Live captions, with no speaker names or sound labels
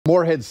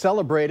Moorhead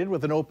celebrated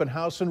with an open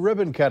house and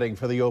ribbon cutting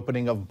for the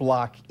opening of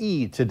Block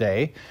E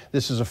today.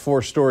 This is a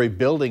 4-story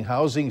building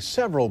housing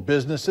several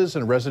businesses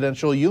and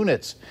residential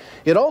units.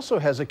 It also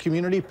has a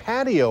community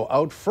patio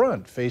out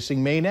front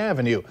facing Main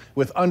Avenue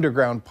with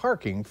underground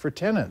parking for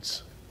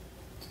tenants.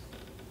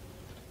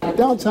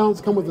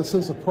 Downtowns come with a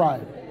sense of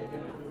pride,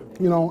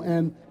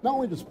 and not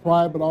only just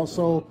pride, but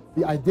also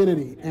the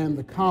identity and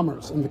the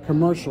commerce and the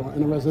commercial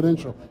and the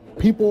residential.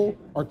 People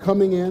are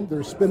coming in,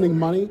 they're spending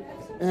money,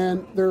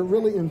 and they're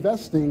really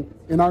investing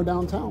in our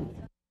downtown.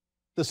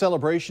 The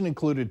celebration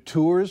included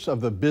tours of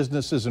the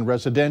businesses and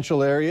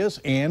residential areas,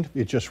 and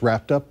it just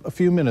wrapped up a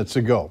few minutes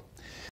ago.